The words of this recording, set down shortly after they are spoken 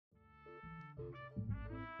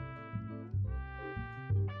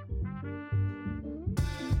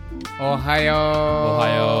Ohio.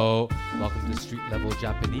 Ohio. Welcome to Street Level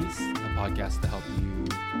Japanese, a podcast to help you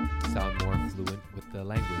sound more fluent with the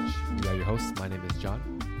language. We are your hosts. My name is John.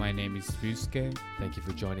 My name is Ryusuke. Thank you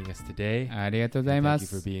for joining us today. ありがとうござい And ま thank you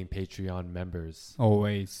す。 for being Patreon members.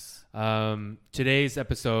 Always. Today's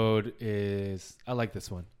episode is, I like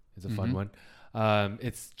this one. It's a fun one.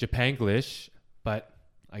 It's Japanglish, but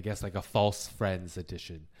I guess like a false friends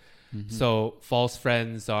edition. So false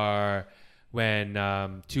friends are when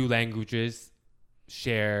two languages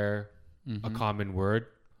share a common word,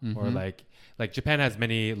 or like Japan has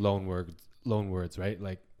many loan words, right?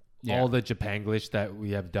 Like all the Japanglish that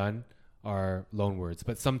we have done are loan words,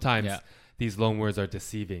 but sometimes these loan words are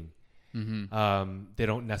deceiving. They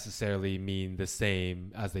don't necessarily mean the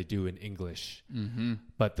same as they do in English,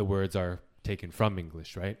 but the words are taken from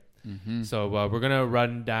English, right? So we're gonna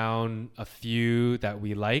run down a few that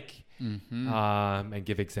we like and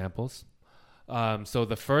give examples. So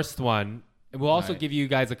the first one, and we'll also give you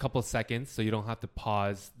guys a couple seconds so you don't have to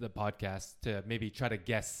pause the podcast to maybe try to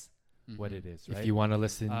guess what it is, right? If you want to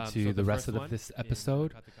listen to so the rest of this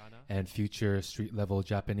episode and future Street Level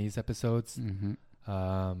Japanese episodes,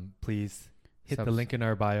 please hit the link in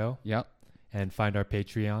our bio Yep. and find our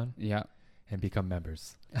Patreon Yep. and become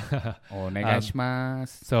members. お願いしま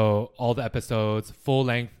す。 So all the episodes,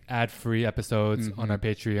 full-length, ad-free episodes on our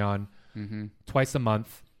Patreon, twice a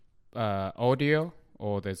month. Audio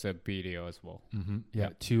or there's a video as well. Yeah,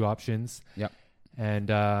 two options. Yep. And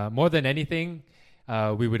more than anything,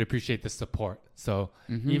 we would appreciate the support. So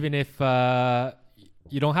even if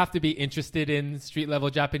you don't have to be interested in street level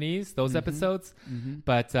Japanese, those episodes,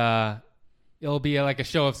 but it'll be like a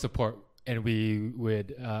show of support, and we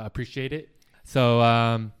would appreciate it. So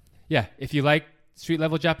yeah, if you like street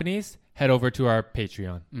level Japanese, head over to our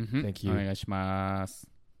Patreon. Thank お you. 願いします。